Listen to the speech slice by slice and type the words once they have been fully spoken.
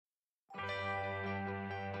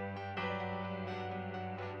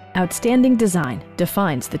Outstanding design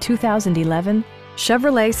defines the 2011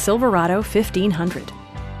 Chevrolet Silverado 1500.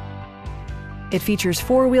 It features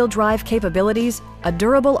four-wheel drive capabilities, a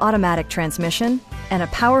durable automatic transmission, and a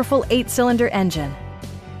powerful 8-cylinder engine.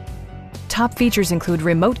 Top features include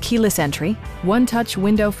remote keyless entry, one-touch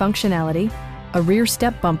window functionality, a rear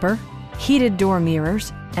step bumper, heated door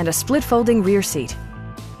mirrors, and a split-folding rear seat.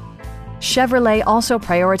 Chevrolet also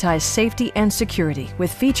prioritized safety and security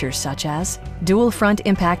with features such as dual front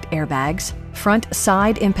impact airbags, front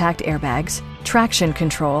side impact airbags, traction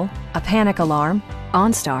control, a panic alarm,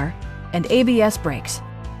 OnStar, and ABS brakes.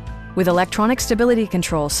 With electronic stability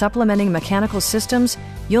control supplementing mechanical systems,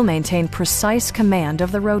 you'll maintain precise command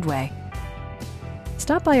of the roadway.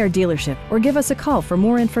 Stop by our dealership or give us a call for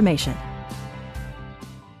more information.